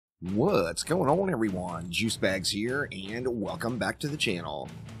What's going on, everyone? Juicebags here, and welcome back to the channel.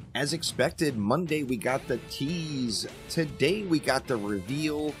 As expected, Monday we got the tease. Today we got the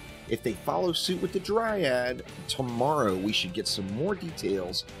reveal. If they follow suit with the Dryad, tomorrow we should get some more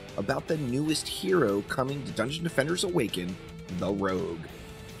details about the newest hero coming to Dungeon Defenders Awaken, the Rogue.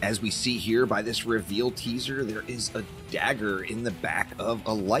 As we see here by this reveal teaser, there is a dagger in the back of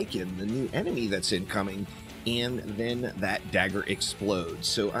a Lycan, the new enemy that's incoming, and then that dagger explodes.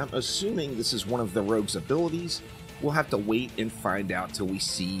 So I'm assuming this is one of the Rogue's abilities. We'll have to wait and find out till we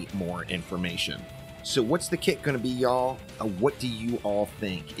see more information. So what's the kit going to be, y'all? What do you all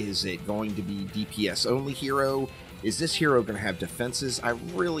think? Is it going to be DPS only hero? Is this hero going to have defenses? I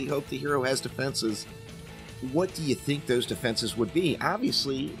really hope the hero has defenses. What do you think those defenses would be?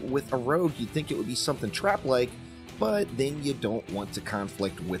 Obviously, with a Rogue, you'd think it would be something trap-like, but then you don't want to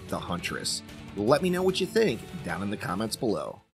conflict with the Huntress. Let me know what you think down in the comments below.